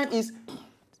 What we find is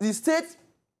the states,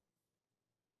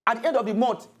 at the end of the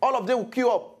month, all of them will queue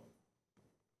up.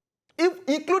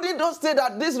 Including those states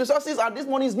that these resources and this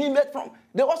money is being made from,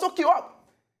 they also queue up.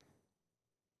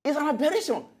 It's an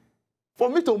aberration.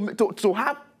 For me to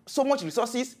have so much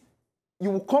resources, you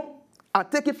will come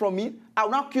and take it from me, I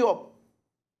will not queue up.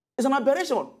 It's an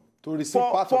aberration. To receive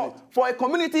part of it. For a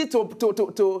community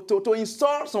to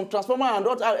install some transformer and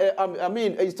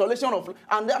installation of,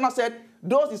 and then I said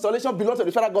those installations belong to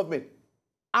the federal government.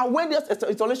 And when this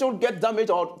installation gets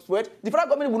damaged or sweat, the federal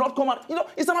government will not come out. You know,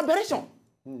 it's an aberration.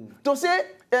 To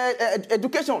say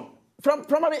education,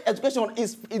 primary education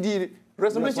is the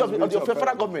responsibility of the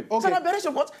federal government. Okay. It's an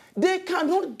aberration because they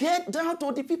cannot get down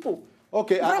to the people.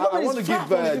 Okay, I want to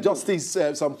give Justice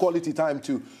some quality time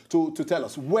to tell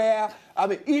us where, I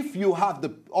mean, if you have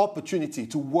the opportunity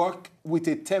to work with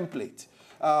a template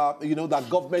you know, that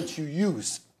government should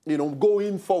use, you know,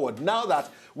 going forward. Now that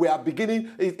we are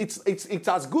beginning, it's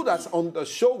as good as on the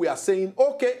show we are saying,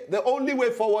 okay, the only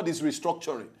way forward is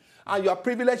restructuring. And you are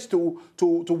privileged to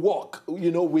work,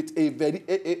 you know, with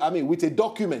with a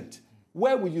document.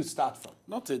 Where will you start from?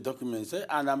 Not a document,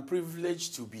 and I'm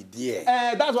privileged to be there.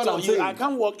 That's what I'm saying. I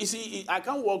can't work. You see, I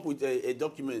can't work with a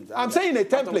document. I'm saying a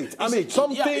template.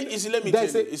 Something. Yeah, let me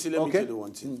tell you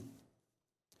one thing.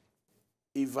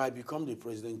 If I become the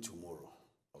president tomorrow,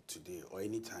 or today, or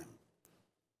any time,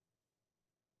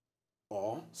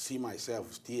 or see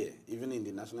myself there, even in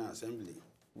the National Assembly,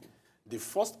 the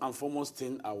first and foremost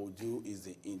thing I will do is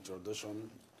the introduction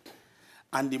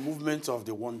and the movement of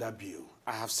the Wonder Bill.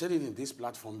 I have said it in this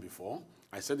platform before.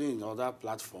 I said it in other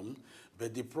platforms.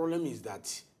 But the problem is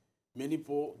that many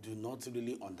people do not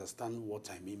really understand what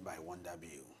I mean by Wonder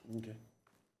Bill. Okay.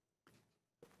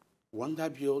 Wonder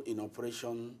Bill in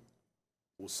operation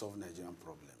will solve Nigerian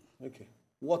problem. Okay.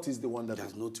 What is the Wonder Bill?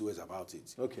 There's no two ways about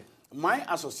it. Okay. My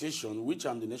association, which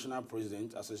I'm the national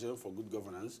president, Association for Good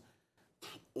Governance,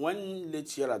 when late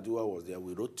Yaradua was there,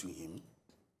 we wrote to him.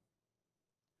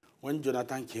 When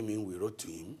Jonathan came in, we wrote to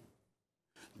him.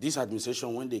 This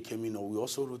administration, when they came in, we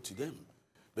also wrote to them.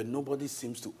 But nobody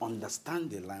seems to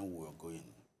understand the line we are going.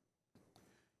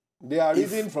 They are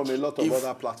reading from a lot of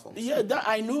other platforms. Yeah, that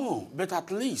I know. But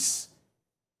at least,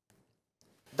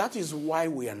 that is why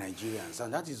we are Nigerians.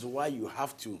 And that is why you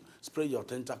have to spread your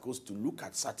tentacles to look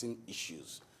at certain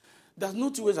issues. There's no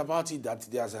two ways about it that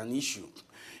there's an issue.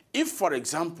 If, for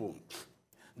example,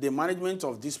 the management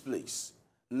of this place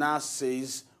now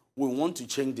says, we want to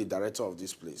change the director of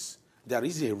this place, there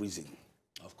is a reason.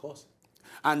 Of course.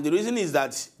 And the reason is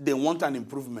that they want an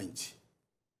improvement.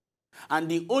 And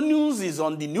the onus is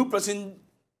on the new person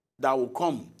that will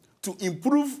come to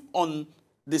improve on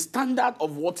the standard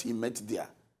of what he met there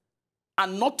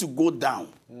and not to go down.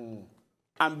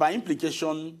 And by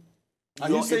implication, are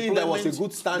you saying there was a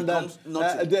good standard?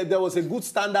 There was a good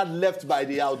standard left by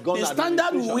the outgone administration? The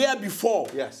standard we were before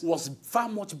was far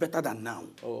much better than now.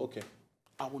 Oh, okay.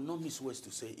 I will not miss words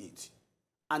to say it.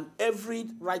 And every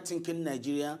right-thinking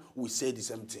Nigerian will say the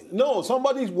same thing. No,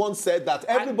 somebody once said that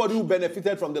everybody who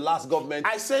benefited from the last government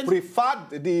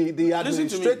preferred the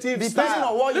administrative style. Depending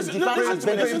on what you define as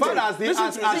benefit. As the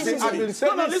administrative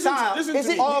style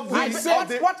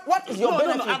what is your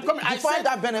benefit? Define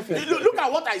that benefit. Look at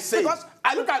what I said. But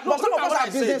some of us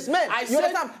are businessmen. You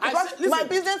understand? Because my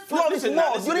business flourished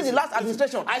more during the last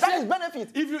administration. That is benefit.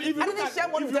 If you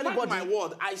mark my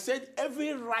word, I said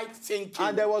every right thinking.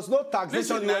 And there was no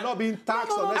taxation. You were not being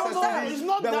taxed unnecessarily.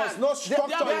 There was no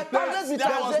structure in place.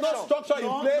 There was no structure in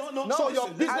place. So your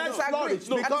business flourished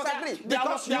because there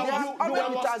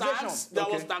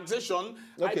was taxation.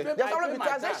 Okay. There's already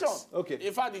taxation. Okay.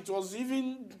 In fact, it was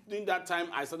even during that time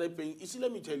I started paying. You see,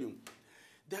 let me tell you,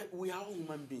 that we are all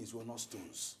human beings. We are not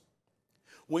stones.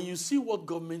 When you see what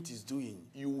government is doing,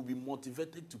 you will be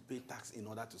motivated to pay tax in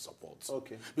order to support.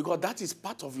 Okay. Because that is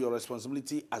part of your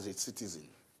responsibility as a citizen.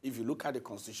 If you look at the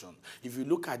Constitution, if you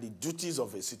look at the duties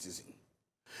of a citizen.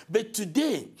 But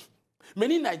today,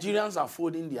 many Nigerians are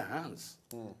folding their hands,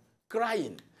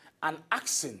 crying and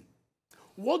asking,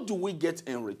 what do we get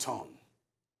in return?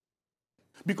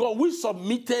 Because we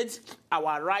submitted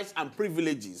our rights and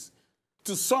privileges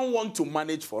to someone to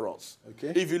manage for us.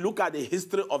 Okay. If you look at the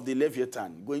history of the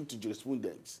Leviathan, going to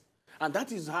jurisprudence, and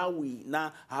that is how we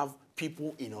now have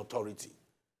people in authority.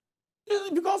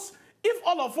 Because if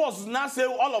all of us now say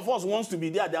all of us wants to be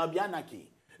there, there will be anarchy.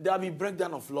 There will be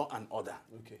breakdown of law and order.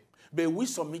 Okay. But we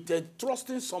submitted,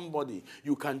 trusting somebody,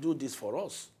 you can do this for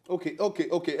us. Okay,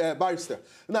 Barrister.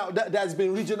 Now, there's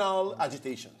been regional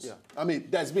agitations. Yeah. I mean,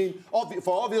 there's been,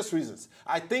 for obvious reasons.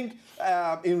 I think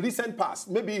in recent past,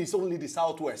 maybe it's only the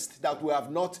Southwest that we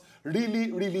have not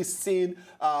really seen,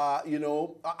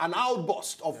 an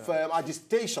outburst of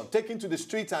agitation taken to the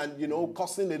street and,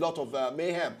 causing a lot of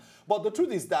mayhem. But the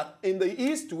truth is that in the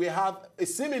East, we have a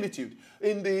similitude.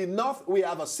 In the North, we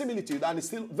have a similitude, and it's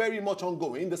still very much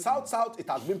ongoing. In the South, it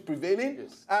has been prevailing.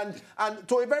 Yes. And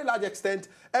to a very large extent,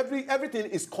 everything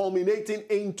is culminating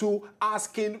into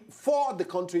asking for the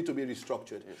country to be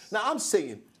restructured. Yes. Now, I'm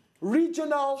saying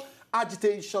regional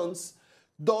agitations,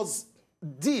 does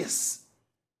this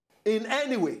in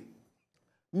any way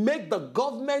make the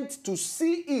government to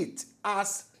see it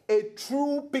as a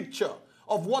true picture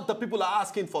of what the people are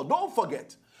asking for? Don't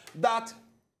forget that,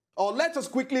 or let us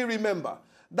quickly remember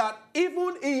that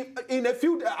even in a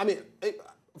few,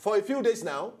 for a few days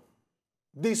now,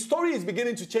 the story is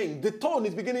beginning to change. The tone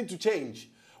is beginning to change.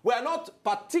 We are not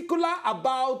particular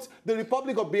about the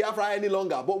Republic of Biafra any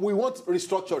longer, but we want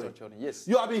restructuring. Yes.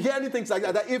 You have been hearing things like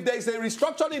that. That if there is a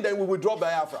restructuring, then we will drop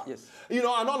Biafra. Yes. You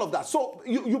know, and all of that. So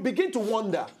you begin to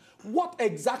wonder what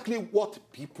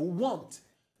people want.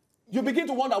 You begin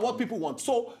to wonder what people want.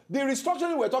 So the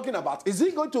restructuring we're talking about, is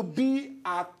it going to be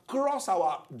across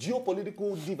our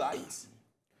geopolitical divides?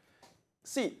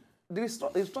 See, the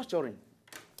restructuring,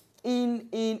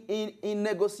 in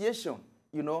negotiation,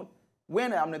 you know,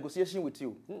 when I'm negotiating with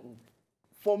you,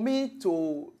 for me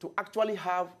to actually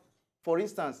have, for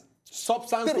instance,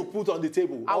 substance to put on the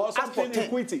table, I'll or something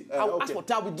equity. I'll ask for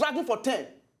 10. I'll be dragging for 10.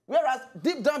 Whereas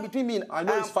deep down between me, I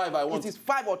know it's 5 I want. It is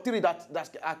 5 or 3 that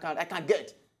I can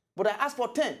get. But I ask for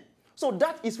 10. So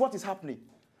that is what is happening.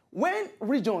 When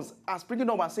regions are springing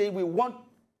up and saying we want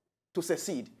to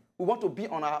succeed, we want to be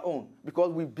on our own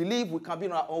because we believe we can be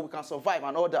on our own, we can survive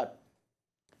and all that,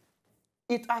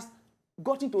 it has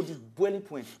gotten to this boiling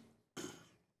point.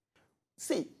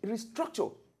 See,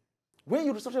 restructure. When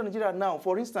you restructure Nigeria now,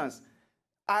 for instance,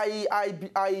 I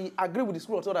agree with the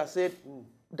school of thought that said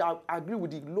that I agree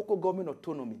with the local government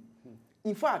autonomy.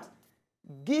 In fact,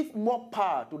 give more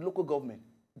power to local government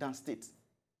than states.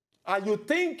 And you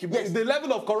think the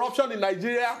level of corruption in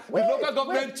Nigeria, the local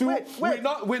government too, we're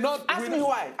not. Ask me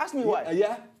why. Ask me why.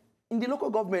 Yeah. In the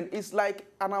local government, it's like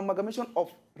an amalgamation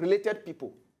of related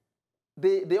people.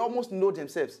 They almost know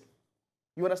themselves.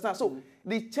 You understand? So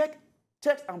the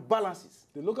checks and balances.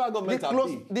 The local government are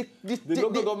big. The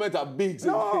local government are big.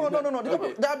 No.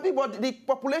 Okay. They are big, but the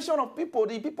population of people,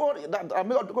 the people that are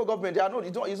made of the local government, they are not.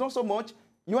 It's not so much.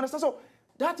 You understand? So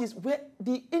that is where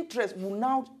the interest will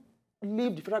now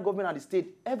leave the federal government and the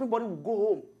state. Everybody will go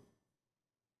home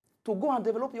to go and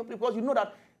develop your people because you know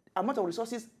that amount of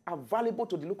resources are valuable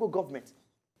to the local government,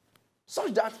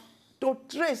 such that to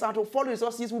trace and to follow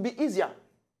resources will be easier.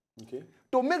 Okay.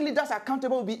 To make leaders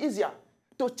accountable will be easier.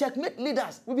 To checkmate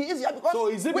leaders will be easier because. So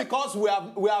is it because we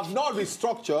have not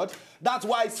restructured? That's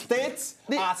why states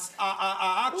are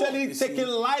actually taking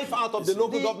life out of the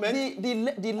local government.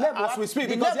 The level as we speak.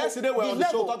 Because yesterday we were on the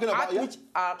show talking about which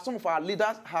some of our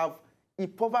leaders have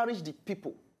impoverished the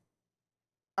people,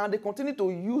 and they continue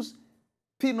to use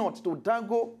peanuts to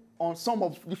dangle on some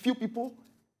of the few people,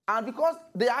 and because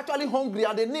they are actually hungry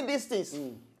and they need these things,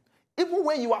 even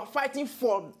when you are fighting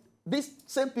for these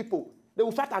same people, they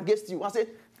will fight against you and say,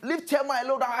 leave chairman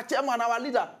alone, our chairman, our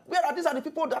leader. Whereas these are the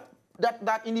people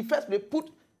that in the first place put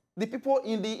the people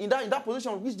in that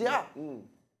position which they are.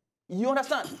 You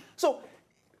understand? So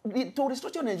to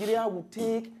restructure Nigeria will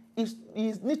take,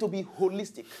 it need to be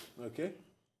holistic. Okay.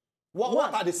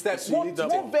 What are the steps you need to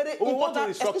take? One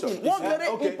very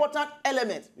important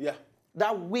element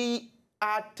that we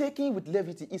are taking with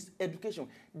levity is education.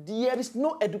 There is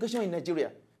no education in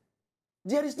Nigeria.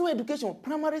 There is no education,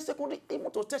 primary, secondary, even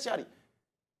to tertiary.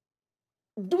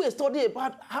 Do a study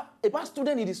about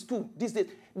students in the school these days.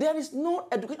 There is no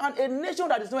education, and a nation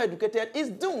that is not educated is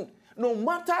doomed. No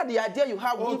matter the idea you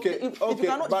have, if you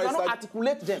cannot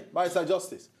articulate them. Barrister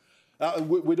Justice,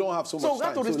 we don't have so much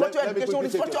time. So we have to restructure education,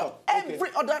 restructure every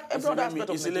other aspect of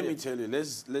Nigeria. Let me tell you,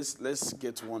 let's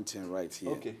get one thing right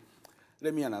here. Okay.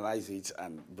 Let me analyze it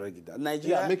and break it down. Make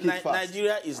it fast.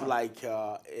 Nigeria is like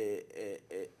a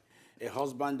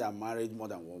husband that married more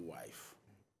than one wife.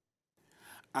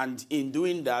 And in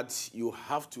doing that, you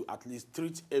have to at least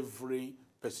treat every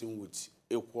person with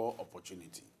equal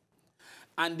opportunity.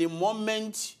 And the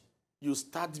moment you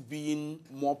start being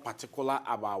more particular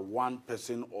about one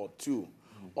person or two,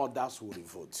 others will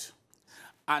revolt.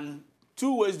 And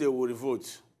two ways they will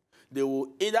revolt. They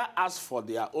will either ask for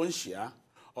their own share,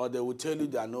 or they will tell you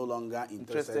they are no longer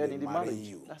interested in marrying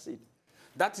you. That's it.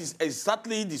 That is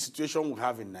exactly the situation we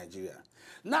have in Nigeria.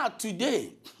 Now,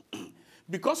 today,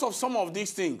 because of some of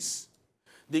these things,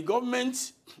 the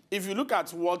government, if you look at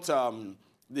what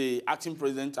the acting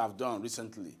president have done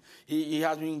recently, he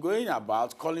has been going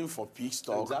about calling for peace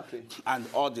talk and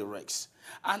all the recs.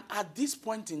 And at this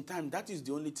point in time, that is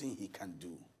the only thing he can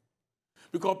do.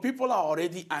 Because people are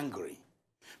already angry.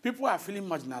 People are feeling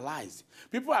marginalized.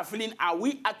 People are feeling, are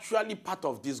we actually part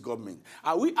of this government?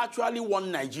 Are we actually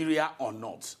one Nigeria or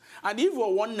not? And if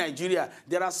we're one Nigeria,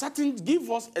 there are certain, give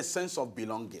us a sense of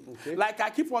belonging. Okay. Like I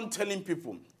keep on telling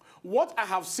people, what I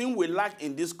have seen we lack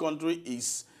in this country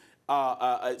is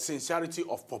sincerity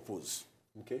of purpose.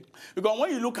 Okay. Because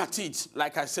when you look at it,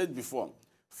 like I said before,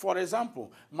 for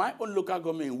example, my own local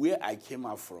government where I came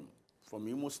out from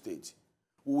Imo State,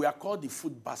 we are called the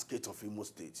food basket of Imo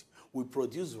State. We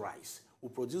produce rice, we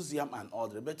produce yam and all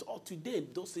that. But today,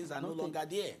 those things are no longer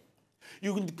there.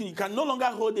 You can no longer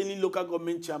hold any local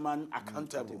government chairman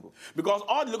accountable. Because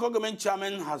all the local government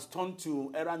chairman has turned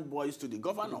to errand boys to the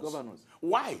governors.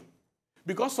 Why?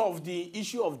 Because of the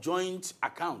issue of joint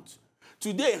account.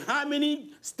 Today, how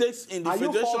many states in the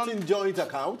federation... Are you faulting joint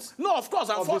accounts? No, of course,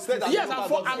 I'm faulting it. Yes,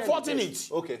 I'm faulting it.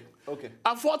 Okay.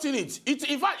 I'm faulting it.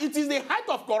 In fact, it is the height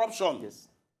of corruption. Yes.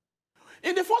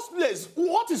 In the first place,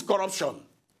 what is corruption?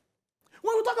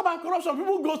 When we talk about corruption,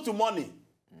 people go to money.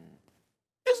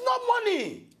 It's not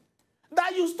money.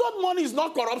 That you stole money is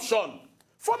not corruption.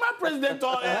 Former president,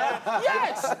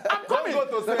 yes, I'm coming. No. I'm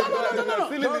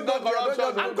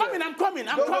coming.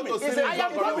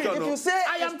 If you say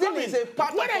I am coming, is a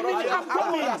part of corruption. I'm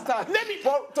coming. Let me.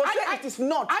 To say it is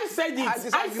not. I said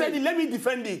it. Let me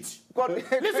defend it.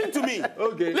 Listen to me.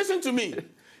 Okay. Listen to me.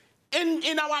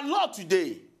 In our law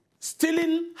today,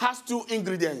 stealing has two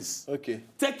ingredients. Okay.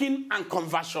 Taking and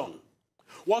conversion.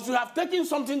 Once you have taken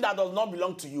something that does not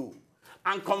belong to you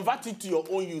and convert it to your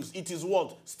own use, it is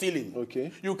what? Stealing.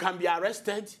 Okay. You can be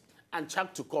arrested and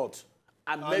charged to court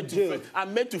and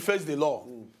made to face the law.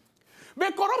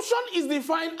 But corruption is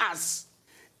defined as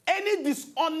any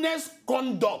dishonest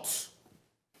conduct.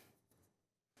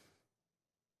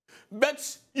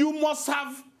 But you must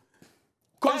have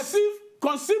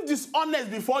conceived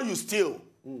dishonest before you steal.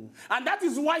 And that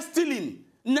is why stealing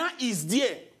now is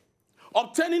there.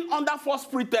 Obtaining under false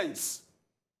pretense.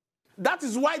 That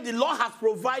is why the law has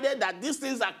provided that these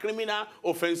things are criminal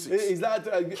offenses. Is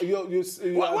that I'm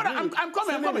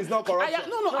coming. It's not corruption. I'm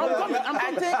coming.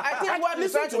 I think what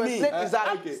he's trying to explain is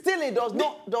that stealing does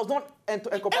not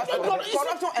encompass corruption.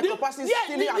 Encompasses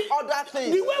stealing and other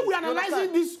things. The way we are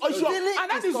analyzing this issue, and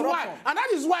that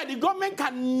is why the government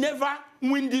can never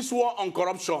win this war on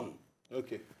corruption.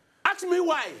 Okay. Ask me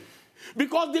why?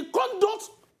 Because the conduct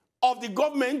of the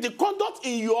government, the conduct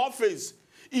in your office,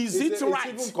 is it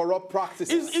right? It's even corrupt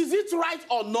practices. Is it right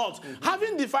or not?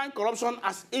 Having defined corruption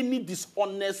as any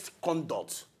dishonest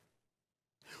conduct.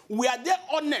 Were they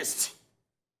honest?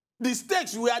 The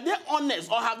states, were they honest,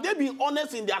 or have they been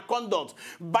honest in their conduct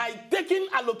by taking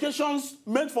allocations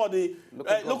made for the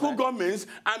local governments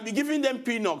and be giving them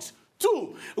peanuts?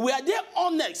 Two, were they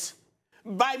honest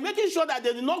by making sure that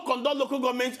they did not conduct local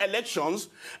government elections?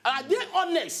 Are they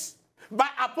honest by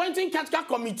appointing category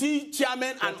committee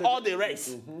chairman and all the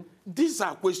rest? These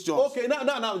are questions. Okay,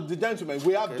 now, the gentlemen,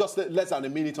 we have just less than a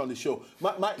minute on the show.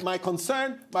 My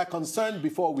concern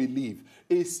before we leave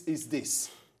is this.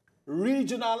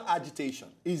 Regional agitation,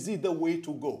 is it the way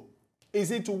to go?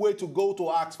 Is it the way to go to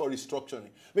ask for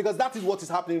restructuring? Because that is what is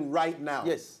happening right now.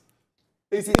 Yes.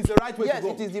 It's the right way to go.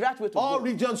 Yes, it is the right way to go. All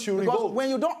regions should revolt. Because when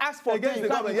you don't ask for things, you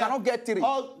cannot get three.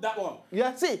 That one.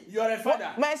 Yeah. See, you're a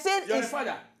father. My saying you're is... a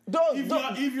father.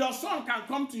 If your son can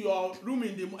come to your room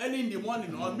early in the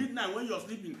morning or midnight when you're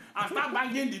sleeping and start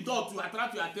banging the door to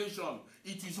attract your attention,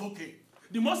 it is okay.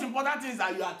 The most important thing is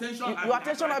that your attention will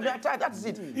be attracted. That's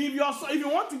it. If you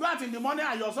want to go out in the morning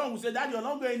and your son will say, Dad, you're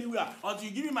not going anywhere until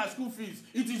you give me my school fees,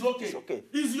 it is okay. It's okay.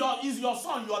 Is your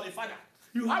son, you are the father.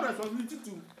 You have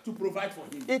responsibility to provide for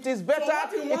him. It is better.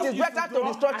 To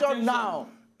restructure now.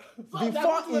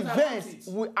 Before events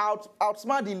will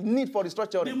outsmart the need for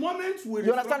restructuring. The moment we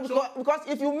you understand? Because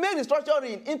if you make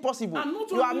restructuring impossible,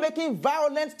 you are making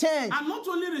violent change. I'm not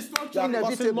only restructuring,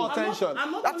 inevitable.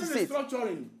 I'm not only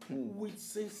restructuring with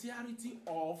sincerity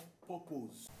of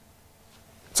purpose.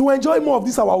 To enjoy more of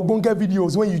these our Ogbonge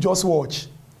videos when you just watch,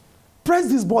 press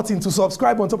this button to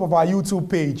subscribe on top of our YouTube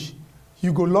page.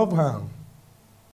 You go love her.